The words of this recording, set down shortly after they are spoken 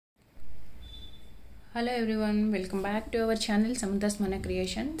Hello everyone, welcome back to our channel Samantha's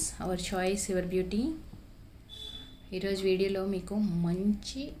Manacreations. Our choice, your beauty. ఈరోజు వీడియోలో మీకు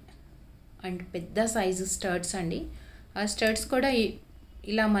మంచి and పెద్ద సైజు స్టర్ట్స్ అండి. ఆ స్టర్ట్స్ కూడా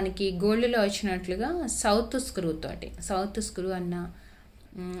ఇలా మనకి గోల్డ్లో వచ్చినట్లుగా సౌత్ స్క్రూ అన్న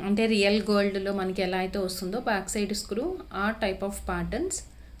అంటే రియల్ గోల్డ్లో మనకి ఎలా అయితే వస్తుందో బ్యాక్ సైడ్ స్క్రూ ఆ type of patterns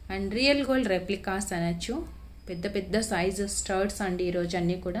and real gold replicas అనొచ్చు. పెద్ద సైజు స్టర్ట్స్ అండి ఈరోజు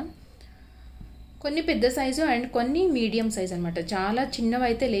అన్నీ కూడా. కొన్ని పెద్ద సైజు అండ్ కొన్ని మీడియం సైజ్ అనమాట. చాలా చిన్నవి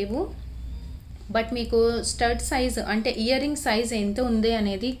అయితే లేవు, బట్ మీకు స్టడ్ సైజు అంటే ఇయర్ రింగ్ సైజ్ ఎంత ఉంది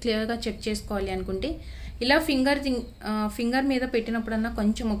అనేది క్లియర్గా చెక్ చేసుకోవాలి అనుకుంటే ఇలా ఫింగర్ మీద పెట్టినప్పుడన్నా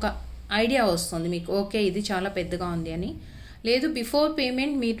కొంచెం ఒక ఐడియా వస్తుంది మీకు, ఓకే ఇది చాలా పెద్దగా ఉంది అని. లేదు బిఫోర్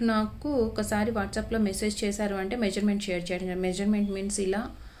పేమెంట్ మీరు నాకు ఒకసారి వాట్సాప్లో మెసేజ్ చేశారు అంటే మెజర్మెంట్ షేర్ చేయండి. మెజర్మెంట్ మీన్స్ ఇలా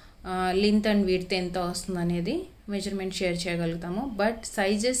లెంత్ అండ్ విడ్త్ ఎంత వస్తుంది అనేది మెజర్మెంట్ షేర్ చేయగలుగుతాము. బట్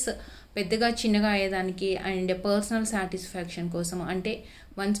సైజెస్ పెద్దగా చిన్నగా అయ్యేదానికి అండ్ పర్సనల్ సాటిస్ఫాక్షన్ కోసం, అంటే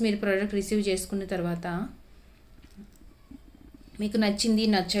వన్స్ మీరు ప్రోడక్ట్ రిసీవ్ చేసుకున్న తర్వాత మీకు నచ్చింది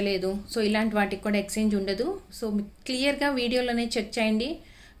నచ్చలేదు, సో ఇలాంటి వాటికి కూడా ఎక్స్చేంజ్ ఉండదు. సో క్లియర్గా వీడియోలోనే చెక్ చేయండి.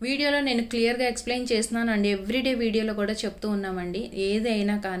 వీడియోలో నేను క్లియర్గా ఎక్స్ప్లెయిన్ చేస్తున్నాను అండి. ఎవ్రీడే వీడియోలో కూడా చెప్తూ ఉన్నామండి.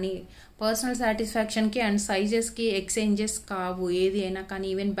 ఏదైనా కానీ పర్సనల్ సాటిస్ఫాక్షన్కి అండ్ సైజెస్కి ఎక్స్చేంజెస్ కావు ఏది అయినా కానీ,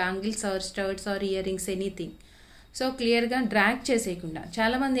 even bangles are స్టర్ట్స్ are ear rings anything. So క్లియర్గా డ్రాగ్ చేసేయకుండా,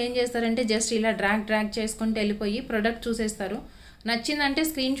 చాలామంది ఏం చేస్తారంటే జస్ట్ ఇలా డ్రాగ్ చేసుకుంటూ వెళ్ళిపోయి ప్రోడక్ట్ చూసేస్తారు, నచ్చిందంటే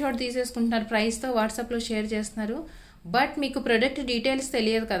స్క్రీన్ షాట్ తీసేసుకుంటున్నారు, ప్రైస్తో వాట్సాప్లో షేర్ చేస్తున్నారు. బట్ మీకు ప్రోడక్ట్ డీటెయిల్స్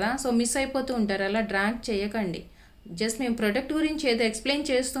తెలియదు కదా, సో మిస్ అయిపోతూ ఉంటారు. అలా డ్రాగ్ చేయకండి. జస్ట్ మేము ప్రోడక్ట్ గురించి ఏదో ఎక్స్ప్లెయిన్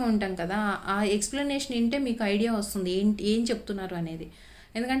చేస్తూ ఉంటాం కదా, ఆ ఎక్స్ప్లెనేషన్ వింటే మీకు ఐడియా వస్తుంది ఏం చెప్తున్నారు అనేది.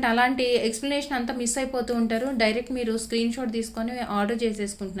 ఎందుకంటే అలాంటి ఎక్స్ప్లెనేషన్ అంతా మిస్ అయిపోతూ ఉంటారు. డైరెక్ట్ మీరు స్క్రీన్ షాట్ తీసుకొని ఆర్డర్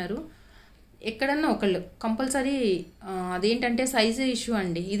చేసేసుకుంటున్నారు. ఎక్కడన్నా ఒకళ్ళు కంపల్సరీ అదేంటంటే సైజు ఇష్యూ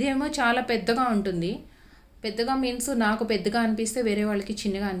అండి. ఇదేమో చాలా పెద్దగా ఉంటుంది. పెద్దగా మీన్స్ నాకు పెద్దగా అనిపిస్తే వేరే వాళ్ళకి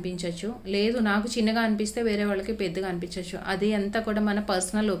చిన్నగా అనిపించవచ్చు, లేదు నాకు చిన్నగా అనిపిస్తే వేరే వాళ్ళకి పెద్దగా అనిపించవచ్చు. అది అంతా కూడా మన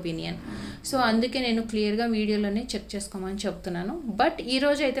పర్సనల్ ఒపీనియన్. సో అందుకే నేను క్లియర్గా వీడియోలోనే చెక్ చేసుకోమని చెప్తున్నాను. బట్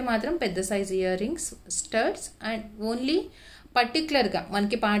ఈరోజు అయితే మాత్రం పెద్ద size ear rings, స్టర్ట్స్ and only పర్టికులర్గా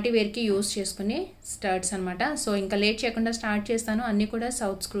మనకి పార్టీ వేర్కి యూజ్ చేసుకునే స్టర్ట్స్ అనమాట. సో ఇంకా లేట్ చేయకుండా స్టార్ట్ చేస్తాను. అన్నీ కూడా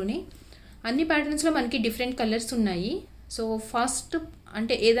సౌత్ స్క్రూని. అన్ని ప్యాటర్న్స్లో మనకి డిఫరెంట్ కలర్స్ ఉన్నాయి. సో ఫస్ట్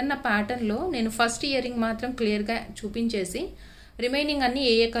అంటే ఏదన్నా ప్యాటర్న్లో నేను ఫస్ట్ ఇయర్ రింగ్ మాత్రం క్లియర్గా చూపించేసి రిమైనింగ్ అన్నీ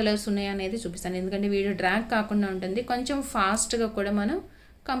ఏ కలర్స్ ఉన్నాయి అనేది చూపిస్తాను. ఎందుకంటే వీడియో డ్రాగ్ కాకుండా ఉంటుంది, కొంచెం ఫాస్ట్గా కూడా మనం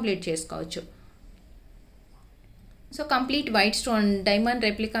కంప్లీట్ చేసుకోవచ్చు. So complete white stone diamond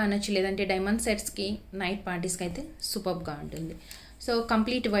replica అనొచ్చు, లేదంటే డైమండ్ సెట్స్కి నైట్ పార్టీస్కి అయితే సూపర్గా ఉంటుంది. So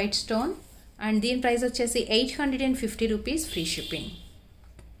complete white stone and దీని ప్రైస్ వచ్చేసి 850 rupees free shipping.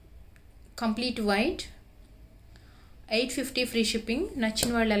 Complete white 850 free shipping. నచ్చిన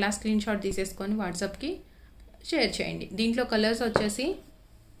వాళ్ళు అలా స్క్రీన్ షాట్ తీసేసుకొని వాట్సాప్కి షేర్ చేయండి. దీంట్లో కలర్స్ వచ్చేసి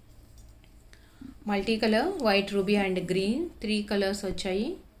multi colour, white, ruby and green 3 colours వచ్చాయి.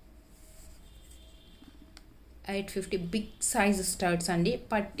 850 బిగ్ సైజ్ స్టర్ట్స్ అండి.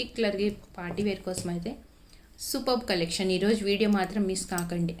 పర్టికులర్గా పార్టీ వేర్ కోసం అయితే సూపర్ కలెక్షన్. ఈరోజు వీడియో మాత్రం మిస్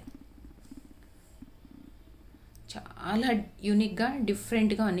కాకండి. చాలా యూనిక్గా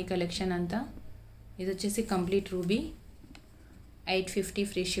డిఫరెంట్గా అన్ని కలెక్షన్ అంతా. ఇది వచ్చేసి complete ruby 850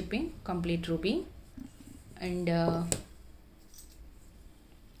 free shipping. Complete ruby and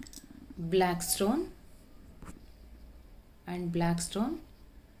black stone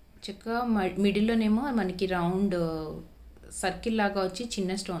చక్కగా మిడిల్లోనేమో మనకి రౌండ్ సర్కిల్ లాగా వచ్చి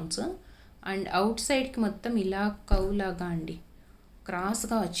చిన్న స్టోన్స్ అండ్ అవుట్ సైడ్కి మొత్తం ఇలా కవ్ లాగా అండి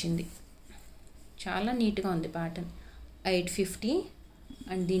క్రాస్గా వచ్చింది. చాలా నీట్గా ఉంది ప్యాటర్న్. 850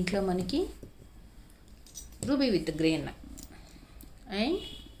 అండ్ దీంట్లో మనకి ruby with green and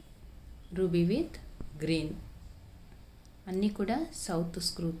ruby with green అన్నీ కూడా సౌత్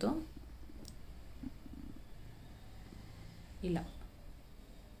స్క్రూతో ఇలా.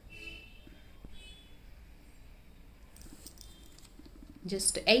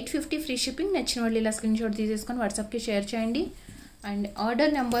 Just 850 free shipping. నచ్చిన వాళ్ళు ఇలా స్క్రీన్ షాట్ తీసేసుకొని వాట్సాప్కి షేర్ చేయండి. And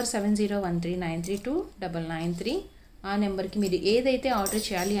order number 7013932993. ఆ నెంబర్కి మీరు ఏదైతే ఆర్డర్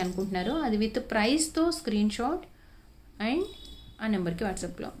చేయాలి అనుకుంటున్నారో అది విత్ ప్రైస్తో స్క్రీన్ షాట్ అండ్ ఆ నెంబర్కి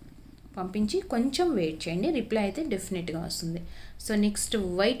వాట్సాప్లో పంపించి కొంచెం వెయిట్ చేయండి, రిప్లై అయితే డెఫినెట్గా వస్తుంది. So next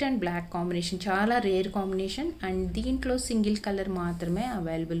white and black combination, చాలా రేర్ కాంబినేషన్ అండ్ దీంట్లో సింగిల్ కలర్ మాత్రమే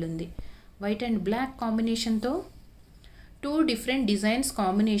అవైలబుల్ ఉంది. వైట్ అండ్ బ్లాక్ కాంబినేషన్తో 2 డిఫరెంట్ డిజైన్స్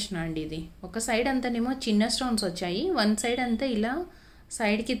కాంబినేషన్ అండి ఇది. ఒక సైడ్ అంతానేమో చిన్న స్టోన్స్ వచ్చాయి, వన్ సైడ్ అంతా ఇలా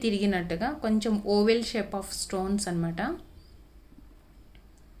సైడ్కి తిరిగినట్టుగా కొంచెం ఓవెల్ షేప్ ఆఫ్ స్టోన్స్ అనమాట.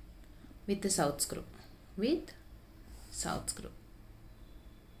 విత్ సౌత్ స్క్రూ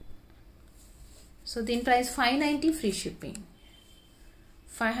సో దీని price 590 free shipping.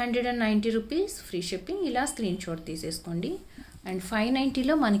 590 rupees free shipping. ఇలా స్క్రీన్ షాట్ తీసేసుకోండి. అండ్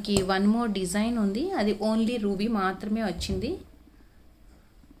 590లో మనకి వన్ మోర్ డిజైన్ ఉంది, అది ఓన్లీ రూబీ మాత్రమే వచ్చింది.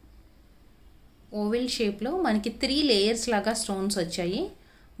 ఓవెల్ షేప్లో మనకి 3 లేయర్స్ లాగా స్టోన్స్ వచ్చాయి.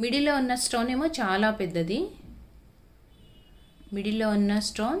 మిడిల్లో ఉన్న స్టోన్ ఏమో చాలా పెద్దది, మిడిల్లో ఉన్న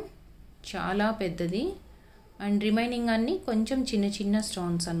స్టోన్ చాలా పెద్దది అండ్ రిమైనింగ్ అన్నీ కొంచెం చిన్న చిన్న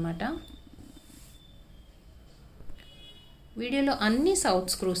స్టోన్స్ అన్నమాట. వీడియోలో అన్ని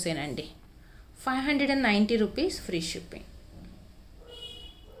south స్క్రూసేనండి. 590 rupees free shipping.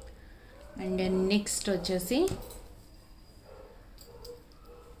 And next వచ్చేసి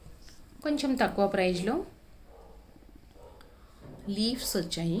కొంచెం తక్కువ ప్రైస్లో లీవ్స్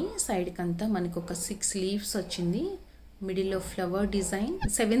వచ్చాయి. సైడ్కి అంతా మనకు ఒక 6 లీవ్స్ వచ్చింది. మిడిల్లో flower design,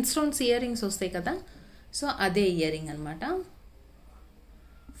 7 stones ear rings వస్తాయి కదా, సో అదే ఇయర్ రింగ్ అనమాట.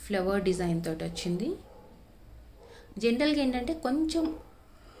 ఫ్లవర్ డిజైన్ తోటి వచ్చింది. జనరల్గా ఏంటంటే కొంచెం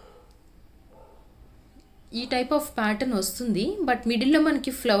ఈ టైప్ ఆఫ్ ప్యాటర్న్ వస్తుంది, బట్ మిడిల్లో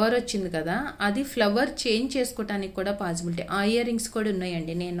మనకి ఫ్లవర్ వచ్చింది కదా, అది ఫ్లవర్ చేంజ్ చేసుకోవడానికి కూడా పాసిబిలిటీ. ఆ ఇయర్ రింగ్స్ కూడా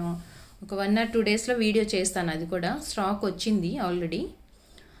ఉన్నాయండి. నేను ఒక 1 or 2 డేస్లో వీడియో చేస్తాను, అది కూడా స్టాక్ వచ్చింది ఆల్రెడీ.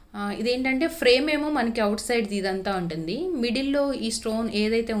 ఇదేంటంటే ఫ్రేమ్ ఏమో మనకి అవుట్ సైడ్ ఇదంతా ఉంటుంది, మిడిల్లో ఈ స్టోన్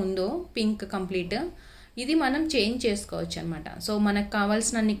ఏదైతే ఉందో పింక్ కంప్లీట్, ఇది మనం చేంజ్ చేసుకోవచ్చు అనమాట. సో మనకు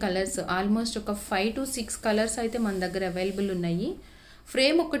కావాల్సిన అన్ని కలర్స్ ఆల్మోస్ట్ ఒక 5 to 6 కలర్స్ అయితే మన దగ్గర అవైలబుల్ ఉన్నాయి.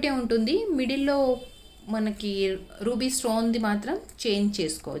 ఫ్రేమ్ ఒక్కటే ఉంటుంది, మిడిల్లో మనకి రూబీ స్టోన్ది మాత్రం చేంజ్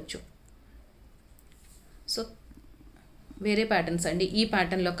చేసుకోవచ్చు. సో వేరే ప్యాటర్న్స్ అండి, ఈ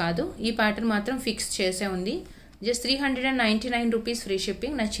ప్యాటర్న్లో కాదు, ఈ ప్యాటర్న్ మాత్రం ఫిక్స్ చేసే ఉంది. Just 399 rupees free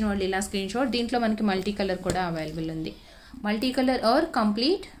shipping. నచ్చిన వాళ్ళు ఇలా స్క్రీన్ షాట్. దీంట్లో మనకి మల్టీ కలర్ కూడా అవైలబుల్ ఉంది, multi colour or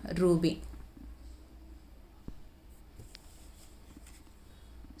complete ruby.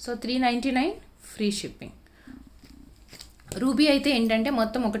 So 399 free shipping. Ruby అయితే ఏంటంటే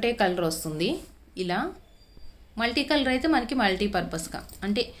మొత్తం ఒకటే కలర్ వస్తుంది ఇలా, మల్టీ కలర్ అయితే మనకి మల్టీపర్పస్గా,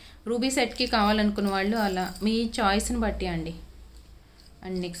 అంటే రూబీ సెట్కి కావాలనుకున్న వాళ్ళు అలా మీ చాయిస్ని బట్టి అండి.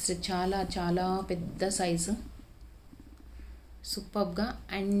 అండ్ నెక్స్ట్ చాలా చాలా పెద్ద సైజు, సూపర్గా.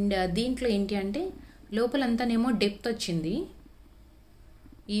 అండ్ దీంట్లో ఏంటి అంటే లోపలంతానేమో డెప్త్ వచ్చింది,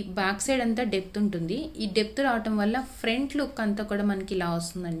 ఈ బ్యాక్ సైడ్ అంతా డెప్త్ ఉంటుంది. ఈ డెప్త్ రావటం వల్ల ఫ్రంట్ లుక్ అంతా కూడా మనకి ఇలా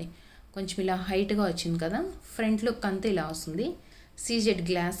వస్తుందండి, కొంచెం ఇలా హైట్గా వచ్చింది కదా, ఫ్రంట్ లుక్ అంతా ఇలా వస్తుంది. CZ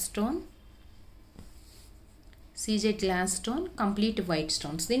glass stone, CZ glass stone, complete white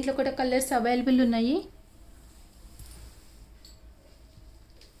stones. దీంట్లో కూడా కలర్స్ అవైలబుల్ ఉన్నాయి.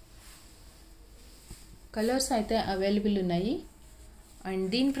 కలర్స్ అయితే అవైలబుల్ ఉన్నాయి. అండ్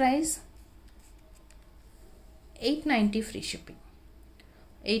దీని price 890 free shipping.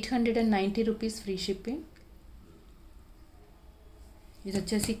 890 rupees free shipping. ఇది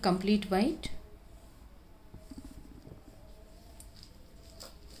వచ్చేసి complete white,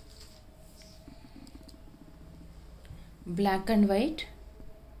 black and white.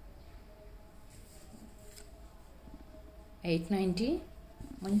 890.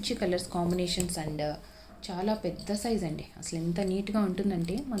 మంచి కలర్స్ కాంబినేషన్స్ అండ్ చాలా పెద్ద సైజ్ అండి. అసలు ఎంత నీట్గా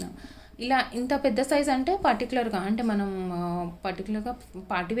ఉంటుందంటే, మనం ఇలా ఇంత పెద్ద సైజ్ అంటే పర్టికులర్గా అంటే మనం పర్టికులర్గా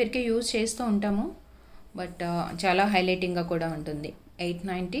పార్టీ వేర్కే యూజ్ చేస్తూ ఉంటాము, బట్ చాలా హైలైటింగ్గా కూడా ఉంటుంది.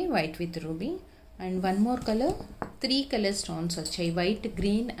 890 white with ruby. And one more colour, 3 colour stones వచ్చాయి, white,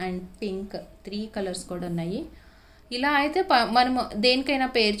 green and pink, 3 colours కూడా ఉన్నాయి. ఇలా అయితే మనము దేనికైనా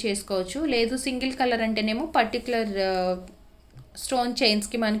పేర్ చేసుకోవచ్చు, లేదు సింగిల్ కలర్ అంటేనేమో పర్టికులర్ స్టోన్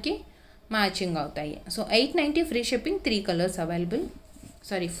చైన్స్కి మనకి మ్యాచింగ్ అవుతాయి. So 890 free shipping. 3 colours available,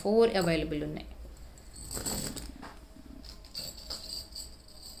 4 available ఉన్నాయి.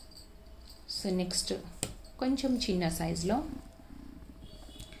 సో నెక్స్ట్ కొంచెం చిన్న సైజులో,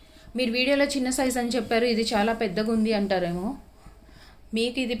 మీరు వీడియోలో చిన్న సైజ్ అని చెప్పారు, ఇది చాలా పెద్దగా ఉంది అంటారేమో,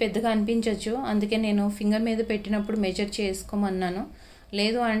 మీకు ఇది పెద్దగా అనిపించవచ్చు, అందుకే నేను ఫింగర్ మీద పెట్టినప్పుడు మెజర్ చేసుకోమన్నాను.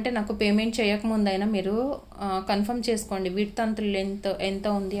 లేదు అంటే నాకు పేమెంట్ చేయకముందైనా మీరు కన్ఫర్మ్ చేసుకోండి, విడ్త్ అంత లెంత్ ఎంత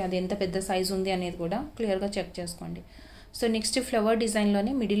ఉంది, అది ఎంత పెద్ద సైజ్ ఉంది అనేది కూడా క్లియర్గా చెక్ చేసుకోండి. సో నెక్స్ట్ ఫ్లవర్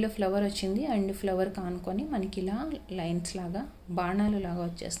డిజైన్లోనే మిడిల్లో ఫ్లవర్ వచ్చింది అండ్ ఫ్లవర్ కానుకొని మనకి ఇలా లైన్స్ లాగా బాణాలు లాగా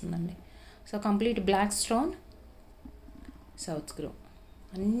వచ్చేస్తుందండి. So complete block stone, south screw,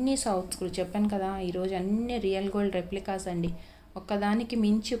 అన్నీ సౌత్ స్క్రూ. చెప్పాను కదా ఈరోజు అన్ని రియల్ గోల్డ్ రెప్లికాస్ అండి, ఒక్కదానికి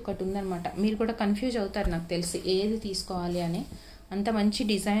మించి ఒక్కటి ఉందన్నమాట. మీరు కూడా కన్ఫ్యూజ్ అవుతారు నాకు తెలిసి ఏది తీసుకోవాలి అని, అంత మంచి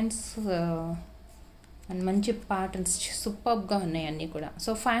డిజైన్స్ అండ్ మంచి ప్యాటర్న్స్ సూపర్గా ఉన్నాయి అన్నీ కూడా.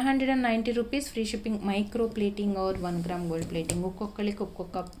 So 590 rupees free shipping. Micro plating are 1 gram gold plating, ఒక్కొక్కరికి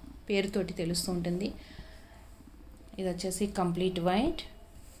ఒక్కొక్క పేరుతోటి తెలుస్తూ ఉంటుంది. ఇది వచ్చేసి complete white,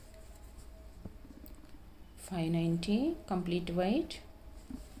 590 complete white.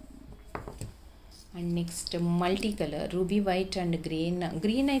 And next multi colour ruby white and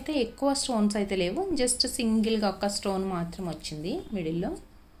green అయితే ఎక్కువ స్టోన్స్ అయితే లేవు, జస్ట్ సింగిల్గా ఒక స్టోన్ మాత్రం వచ్చింది మిడిల్లో.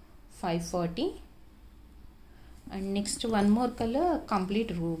 540. And next one more colour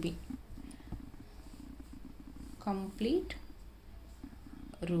complete ruby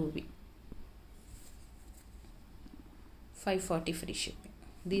 540 free shipping.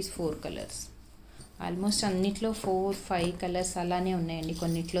 These 4 colours almost అన్నిట్లో 4-5 కలర్స్ అలానే ఉన్నాయండి,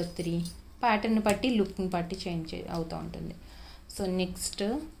 కొన్నిట్లో 3. ప్యాటర్న్ బట్టి లుక్ని బట్టి చేంజ్ అవుతూ ఉంటుంది. సో నెక్స్ట్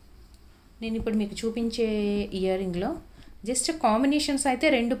నేను ఇప్పుడు మీకు చూపించే ఇయర్ రింగ్లో జస్ట్ కాంబినేషన్స్ అయితే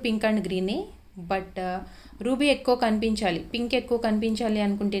 2 పింక్ అండ్ గ్రీనే, బట్ రూబీ ఎక్కువ కనిపించాలి, పింక్ ఎక్కువ కనిపించాలి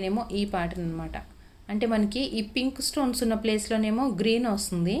అనుకుంటేనేమో ఈ ప్యాటర్న్ అనమాట. అంటే మనకి ఈ పింక్ స్టోన్స్ ఉన్న ప్లేస్లోనేమో గ్రీన్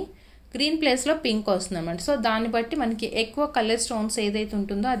వస్తుంది, గ్రీన్ ప్లేస్లో పింక్ వస్తుంది అన్నమాట. సో దాన్ని బట్టి మనకి ఎక్కువ కలర్ స్టోన్స్ ఏదైతే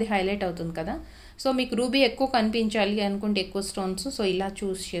ఉంటుందో అది హైలైట్ అవుతుంది కదా. సో మీకు రూబీ ఎక్కువ కనిపించాలి అనుకుంటే ఎక్కువ స్టోన్స్ సో ఇలా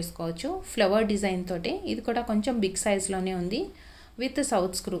చూస్ చేసుకోవచ్చు. ఫ్లవర్ డిజైన్ తోటి ఇది కూడా కొంచెం బిగ్ సైజ్లోనే ఉంది, with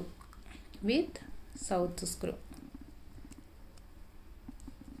south screw.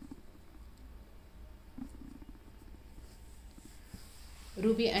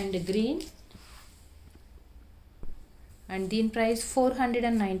 Ruby and green. And దీని price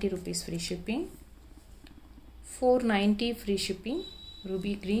 490 rupees free shipping. 490 free shipping.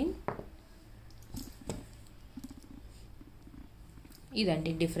 Ruby green.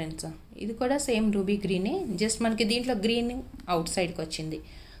 ఇదండి డిఫరెన్స్, ఇది కూడా సేమ్ రూబీ గ్రీనే, జస్ట్ మనకి దీంట్లో గ్రీన్ అవుట్ సైడ్కి వచ్చింది.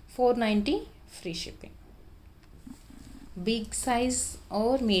 490 free shipping. Big size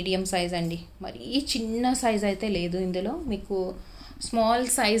are medium size అండి, మరి చిన్న సైజ్ అయితే లేదు ఇందులో. మీకు స్మాల్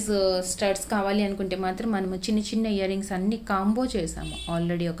సైజ్ స్టడ్స్ కావాలి అనుకుంటే మాత్రం మనము చిన్న చిన్న ఇయర్ రింగ్స్ అన్నీ కాంబో చేసాము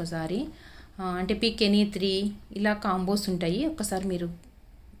ఆల్రెడీ ఒకసారి. అంటే పిక్ ఎనీ 3 ఇలా కాంబోస్ ఉంటాయి. ఒకసారి మీరు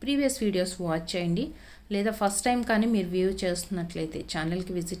ప్రీవియస్ వీడియోస్ వాచ్ చేయండి, లేదా ఫస్ట్ టైం కానీ మీరు వ్యూ చేస్తున్నట్లయితే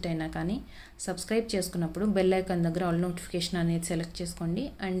ఛానల్కి విజిట్ అయినా కానీ సబ్స్క్రైబ్ చేసుకున్నప్పుడు బెల్ ఐకాన్ దగ్గర ఆల్ నోటిఫికేషన్ అనేది సెలెక్ట్ చేసుకోండి.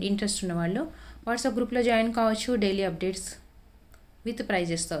 అండ్ ఇంట్రెస్ట్ ఉన్న వాళ్ళు వాట్సాప్ గ్రూప్లో జాయిన్ కావచ్చు, డైలీ అప్డేట్స్ విత్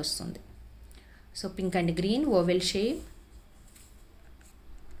ప్రైజెస్తో వస్తుంది. So pink and green oval shape.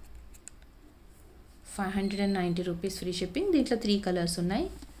 590 rupees free shipping. దీంట్లో 3 కలర్స్ ఉన్నాయి,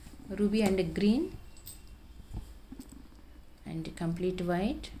 ruby and green and complete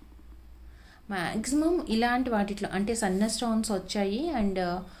white. Maximum ఇలాంటి వాటిలో అంటే సన్న స్టోన్స్ వచ్చాయి అండ్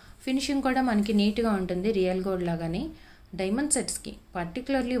ఫినిషింగ్ కూడా మనకి నీట్గా ఉంటుంది, రియల్ గోల్డ్ లాగానే. డైమండ్ సెట్స్కి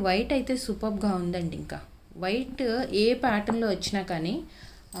పర్టికులర్లీ వైట్ అయితే సూపర్గా ఉందండి. ఇంకా వైట్ ఏ ప్యాటర్న్లో వచ్చినా కానీ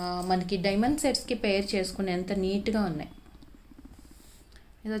మనకి డైమండ్ సెట్స్కి పేర్ చేసుకునేంత నీట్గా ఉన్నాయి.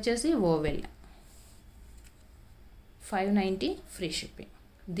 ఇది వచ్చేసి oval 590 free shipping.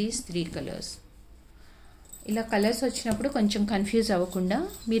 These 3 colours. ఇలా కలర్స్ వచ్చినప్పుడు కొంచెం కన్ఫ్యూజ్ అవ్వకుండా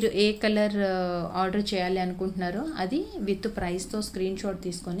మీరు ఏ కలర్ ఆర్డర్ చేయాలి అనుకుంటున్నారో అది విత్ ప్రైస్తో స్క్రీన్ షాట్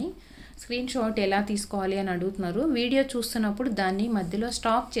తీసుకొని, స్క్రీన్ షాట్ ఎలా తీసుకోవాలి అని అడుగుతున్నారు, వీడియో చూస్తున్నప్పుడు దాన్ని మధ్యలో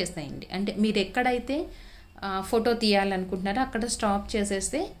స్టాప్ చేసేయండి. అంటే మీరు ఎక్కడైతే ఫోటో తీయాలనుకుంటున్నారో అక్కడ స్టాప్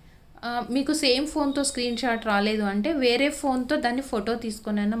చేసేస్తే మీకు సేమ్ ఫోన్తో స్క్రీన్ షాట్ రాలేదు అంటే వేరే ఫోన్తో దాన్ని ఫోటో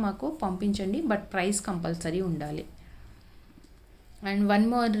తీసుకొనైనా మాకు పంపించండి, బట్ ప్రైస్ కంపల్సరీ ఉండాలి. And one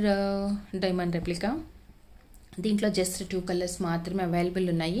more diamond replica. దీంట్లో జస్ట్ 2 కలర్స్ మాత్రమే అవైలబుల్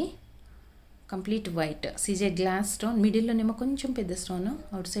ఉన్నాయి. Complete white CJ glass stone, మిడిల్లోనేమో కొంచెం పెద్ద స్టోన్,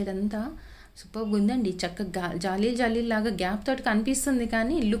 అవుట్ సైడ్ అంతా సూపర్గా ఉందండి. చక్కగా జాలీ లాగా గ్యాప్ తోటి కనిపిస్తుంది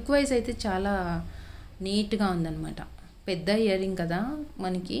కానీ లుక్ వైజ్ అయితే చాలా నీట్గా ఉందన్నమాట. పెద్ద ఇయర్ రింగ్ కదా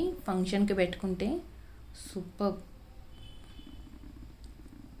మనకి ఫంక్షన్కి పెట్టుకుంటే సూపర్.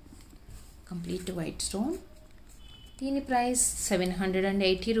 Complete white stone. దీని price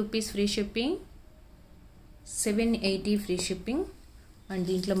 780 rupees free shipping. 780 free shipping. And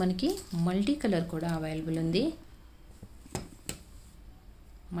దీంట్లో మనకి మల్టీ కలర్ కూడా అవైలబుల్ ఉంది.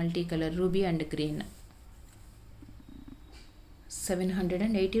 Multi colour ruby and green.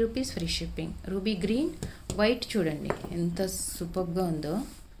 780 rupees free shipping. Ruby green white చూడండి ఎంత సూపర్గా ఉందో.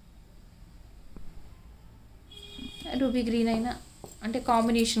 రూబీ గ్రీన్ అయినా అంటే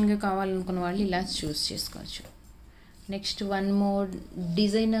కాంబినేషన్గా కావాలనుకున్న వాళ్ళు ఇలా చూస్ చేసుకోవచ్చు. Next one more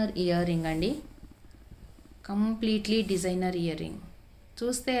designer ear ring అండి, కంప్లీట్లీ డిజైనర్ ఇయర్ రింగ్.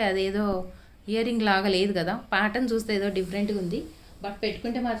 చూస్తే అదేదో ఇయర్ రింగ్ లాగా లేదు కదా, ప్యాటర్న్ చూస్తే ఏదో డిఫరెంట్గా ఉంది, బట్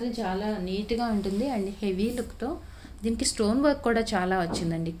పెట్టుకుంటే మాత్రం చాలా నీట్గా ఉంటుంది అండ్ హెవీ లుక్తో. దీనికి స్టోన్ వర్క్ కూడా చాలా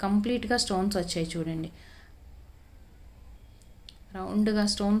వచ్చిందండి, కంప్లీట్గా స్టోన్స్ వచ్చాయి చూడండి. రౌండ్గా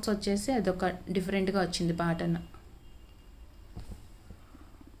స్టోన్స్ వచ్చేసి అదొక డిఫరెంట్గా వచ్చింది ప్యాటర్న్.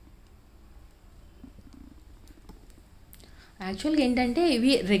 యాక్చువల్గా ఏంటంటే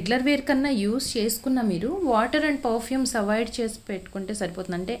ఇవి రెగ్యులర్ వేర్ కన్నా యూస్ చేసుకున్న మీరు వాటర్ అండ్ పర్ఫ్యూమ్స్ అవాయిడ్ చేసి పెట్టుకుంటే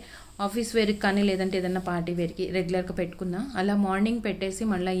సరిపోతుంది. అంటే ఆఫీస్ వేర్కి కానీ లేదంటే ఏదైనా పార్టీ వేర్కి రెగ్యులర్గా పెట్టుకున్నా అలా మార్నింగ్ పెట్టేసి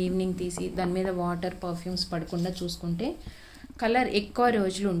మళ్ళీ ఈవినింగ్ తీసి దాని మీద వాటర్ పర్ఫ్యూమ్స్ పడకుండా చూసుకుంటే కలర్ ఎక్కువ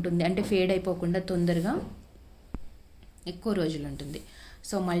రోజులు ఉంటుంది. అంటే ఫేడ్ అయిపోకుండా తొందరగా ఎక్కువ రోజులు ఉంటుంది.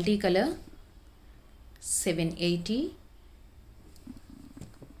 So multi colour 780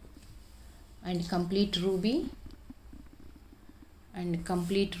 and complete ruby and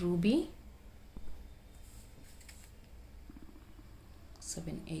complete ruby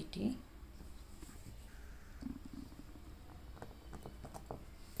 780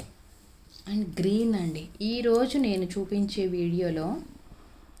 and green అండి. ఈరోజు నేను చూపించే వీడియోలో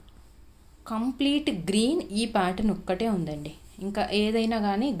కంప్లీట్ గ్రీన్ ఈ ప్యాటర్న్ ఒక్కటే ఉందండి. ఇంకా ఏదైనా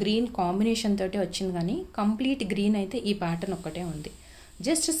కానీ గ్రీన్ కాంబినేషన్ తోటే వచ్చింది, కానీ కంప్లీట్ గ్రీన్ అయితే ఈ ప్యాటర్న్ ఒక్కటే ఉంది.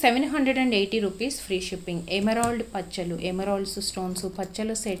 Just 780 rupees free shipping. Emerald పచ్చలు, ఎమరాల్డ్స్ స్టోన్స్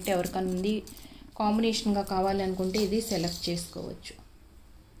పచ్చలు సెట్ ఎవరికన్నా ఉంది కాంబినేషన్గా కావాలి అనుకుంటే ఇది సెలెక్ట్ చేసుకోవచ్చు.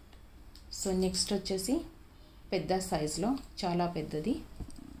 సో నెక్స్ట్ వచ్చేసి పెద్ద సైజులో, చాలా పెద్దది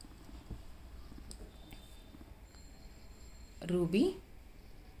ruby,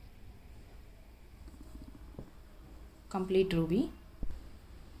 complete ruby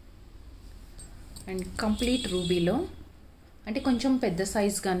and complete రూబీలో అంటే కొంచెం పెద్ద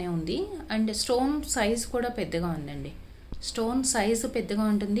సైజ్గానే ఉంది అండ్ స్టోన్ సైజ్ కూడా పెద్దగా ఉందండి. స్టోన్ సైజు పెద్దగా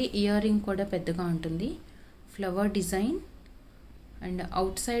ఉంటుంది, ఇయర్ రింగ్ కూడా పెద్దగా ఉంటుంది. Flower design and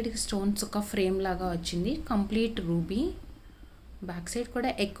out side stones ఒక ఫ్రేమ్ లాగా వచ్చింది. Complete ruby. బ్యాక్ సైడ్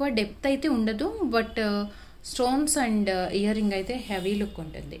కూడా ఎక్కువ డెప్త్ అయితే ఉండదు, but stones and ear ring అయితే హెవీ లుక్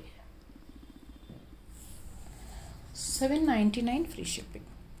ఉంటుంది. 799 free shipping.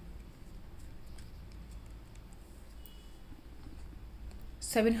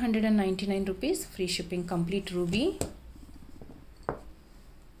 799 rupees free shipping. Complete ruby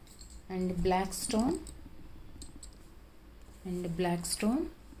and black stone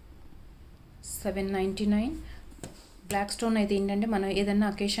 799. Black stone అయితే ఏంటంటే మనం ఏదైనా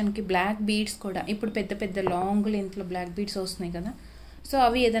అకేషన్కి బ్లాక్ బీడ్స్ కూడా ఇప్పుడు పెద్ద పెద్ద లాంగ్ లెంత్లో బ్లాక్ బీడ్స్ వస్తున్నాయి కదా, సో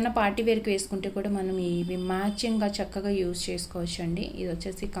అవి ఏదైనా పార్టీ వేర్కి వేసుకుంటే కూడా మనం ఇవి మ్యాచింగ్గా చక్కగా యూజ్ చేసుకోవచ్చు అండి. ఇది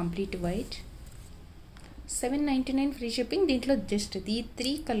వచ్చేసి కంప్లీట్ వైట్ 799 ఫ్రీ షిప్పింగ్. దీంట్లో జస్ట్ ఈ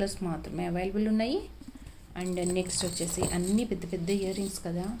 3 కలర్స్ మాత్రమే అవైలబుల్ ఉన్నాయి. అండ్ నెక్స్ట్ వచ్చేసి అన్నీ పెద్ద పెద్ద ఇయర్ రింగ్స్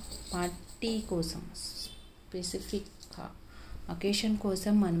కదా, పార్టీ కోసం స్పెసిఫిక్గా అకేషన్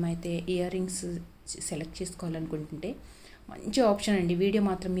కోసం మనమైతే ఇయర్ రింగ్స్ సెలెక్ట్ చేసుకోవాలనుకుంటుంటే మంచి ఆప్షన్ అండి. వీడియో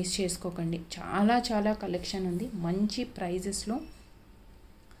మాత్రం మిస్ చేసుకోకండి. చాలా చాలా కలెక్షన్ ఉంది మంచి ప్రైజెస్లో.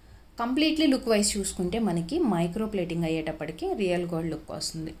 కంప్లీట్లీ లుక్ వైజ్ చూసుకుంటే మనకి మైక్రో ప్లేటింగ్ అయ్యేటప్పటికి రియల్ గోల్డ్ లుక్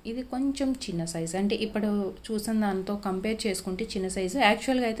వస్తుంది. ఇది కొంచెం చిన్న సైజు, అంటే ఇప్పుడు చూసిన దాంతో కంపేర్ చేసుకుంటే చిన్న సైజు,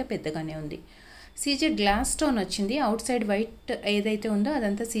 యాక్చువల్గా అయితే పెద్దగానే ఉంది. సీజెడ్ గ్లాస్ స్టోన్ వచ్చింది. అవుట్ సైడ్ వైట్ ఏదైతే ఉందో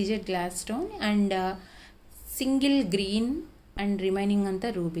అదంతా CZ glass stone and single green and remaining అంతా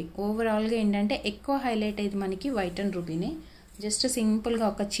రూబీ. ఓవరాల్గా ఏంటంటే ఎక్కువ హైలైట్ అయ్యేది మనకి వైట్ అండ్ రూబీనే. జస్ట్ సింపుల్గా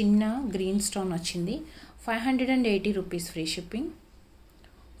ఒక చిన్న గ్రీన్ స్టోన్ వచ్చింది. 580 rupees free shipping.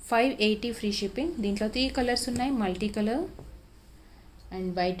 580 free shipping. దీంట్లో 3 కలర్స్ ఉన్నాయి, multi colour and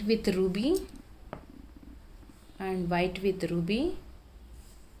white with ruby and white with ruby.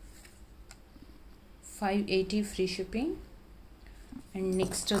 580 free shipping. And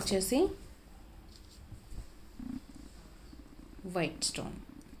next వచ్చేసి వైట్ స్టోన్,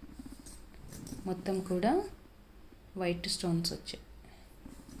 మొత్తం కూడా వైట్ స్టోన్స్ వచ్చాయి.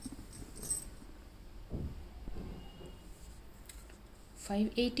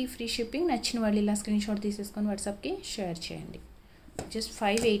 580 ఫ్రీ షిప్పింగ్. నచ్చిన వాళ్ళు ఇలా స్క్రీన్ షాట్ తీసేసుకొని వాట్సాప్కి షేర్ చేయండి. జస్ట్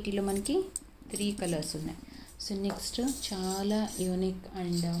 580లో మనకి 3 కలర్స్ ఉన్నాయి. సో నెక్స్ట్ చాలా యూనిక్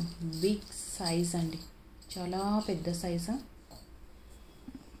అండ్ బిగ్ సైజ్ అండి, చాలా పెద్ద సైజు.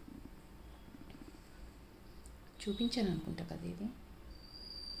 చూపించాను అనుకుంటా కదా ఇది.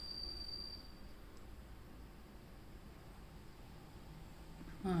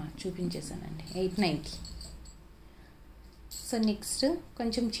 చూపించేసానండి. 890. సో నెక్స్ట్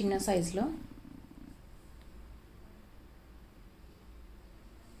కొంచెం చిన్న సైజులో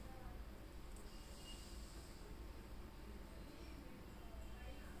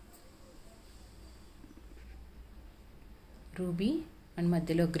రూబీ అండ్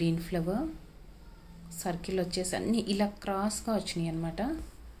మధ్యలో గ్రీన్ ఫ్లవర్ సర్కిల్ వచ్చేసి అన్నీ ఇలా క్రాస్గా వచ్చినాయి అన్నమాట.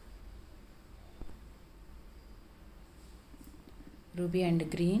 Ruby and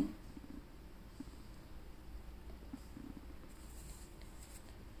green.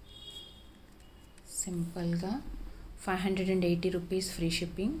 సింపుల్గా 580 rupees free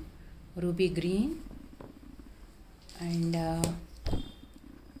shipping. Ruby green and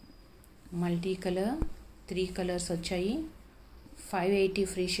multi colour 3 colours వచ్చాయి. 580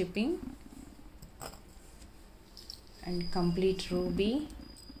 free shipping. And complete ruby.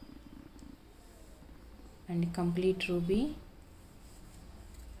 And complete ruby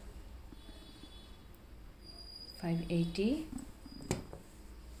 580.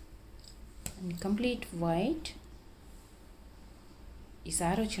 And complete white.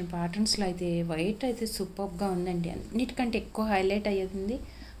 ఈసారి వచ్చిన ప్యాటర్న్స్లో అయితే వైట్ అయితే సూపర్గా ఉందండి. అన్నిటికంటే ఎక్కువ హైలైట్ అయ్యింది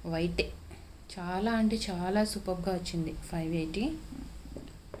వైటే. చాలా అంటే చాలా సూపర్గా వచ్చింది 580.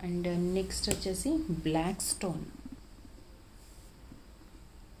 అండ్ నెక్స్ట్ వచ్చేసి black stone.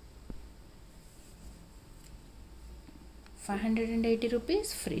 580 rupees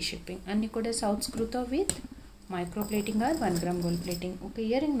free shipping. అన్నీ కూడా south స్క్రూతో with micro plating are 1 gram gold plating. ఒక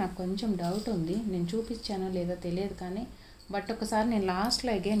ఇయర్ రింగ్ నాకు కొంచెం డౌట్ ఉంది, నేను చూపించానో లేదో తెలియదు కానీ బట్ ఒకసారి నేను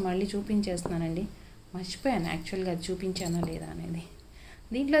లాస్ట్లో అగైన్ మళ్ళీ చూపించేస్తున్నానండి. మర్చిపోయాను యాక్చువల్గా అది చూపించానో లేదా అనేది.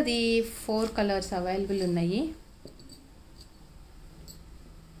 దీంట్లో అది 4 కలర్స్ అవైలబుల్ ఉన్నాయి.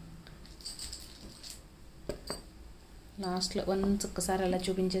 లాస్ట్లో వన్స్ ఒక్కసారి అలా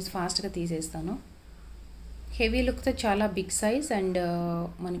చూపించేసి ఫాస్ట్గా తీసేస్తాను. హెవీ లుక్తో చాలా బిగ్ సైజ్ అండ్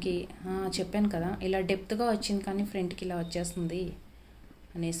మనకి చెప్పాను కదా ఇలా డెప్త్గా వచ్చింది కానీ ఫ్రంట్కి ఇలా వచ్చేస్తుంది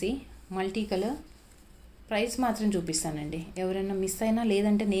అనేసి. Multi colour. ప్రైస్ మాత్రం చూపిస్తానండి, ఎవరైనా మిస్ అయినా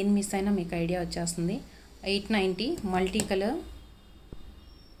లేదంటే నేను మిస్ అయినా మీకు ఐడియా వచ్చేస్తుంది. 890 multi colour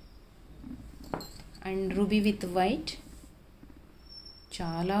and ruby with white.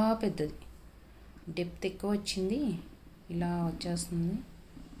 చాలా పెద్దది, డెప్త్ ఎక్కువ వచ్చింది, ఇలా వచ్చేస్తుంది.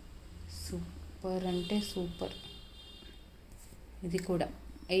 సూపర్ అంటే సూపర్. ఇది కూడా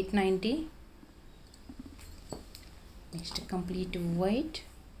 890. Next complete white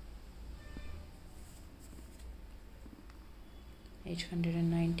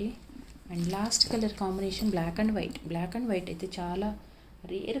 890. And last colour combination black and white. Black and white అయితే చాలా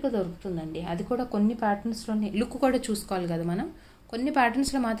రేర్గా దొరుకుతుందండి. అది కూడా కొన్ని ప్యాటర్న్స్లోనే. లుక్ కూడా చూసుకోవాలి కదా మనం. కొన్ని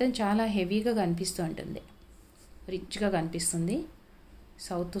ప్యాటర్న్స్లో మాత్రం చాలా హెవీగా కనిపిస్తూ ఉంటుంది, రిచ్గా కనిపిస్తుంది.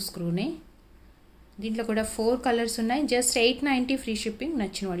 సౌత్ స్క్రూనే. దీంట్లో కూడా 4 కలర్స్ ఉన్నాయి. Just 890 free shipping.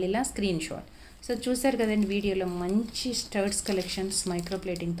 నచ్చిన వాళ్ళు ఇలా స్క్రీన్ షాట్. సో చూసారు కదండి వీడియోలో మంచి స్టర్ట్స్ కలెక్షన్స్ మైక్రో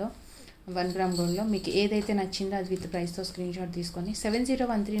ప్లేటింగ్తో 1 గ్రామ్ గోల్డ్లో. మీకు ఏదైతే నచ్చిందో అది విత్ ప్రైస్తో స్క్రీన్ షాట్ తీసుకొని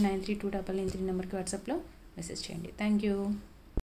 7013932993 నెంబర్కి వాట్సాప్లో మెసేజ్ చేయండి. Thank you.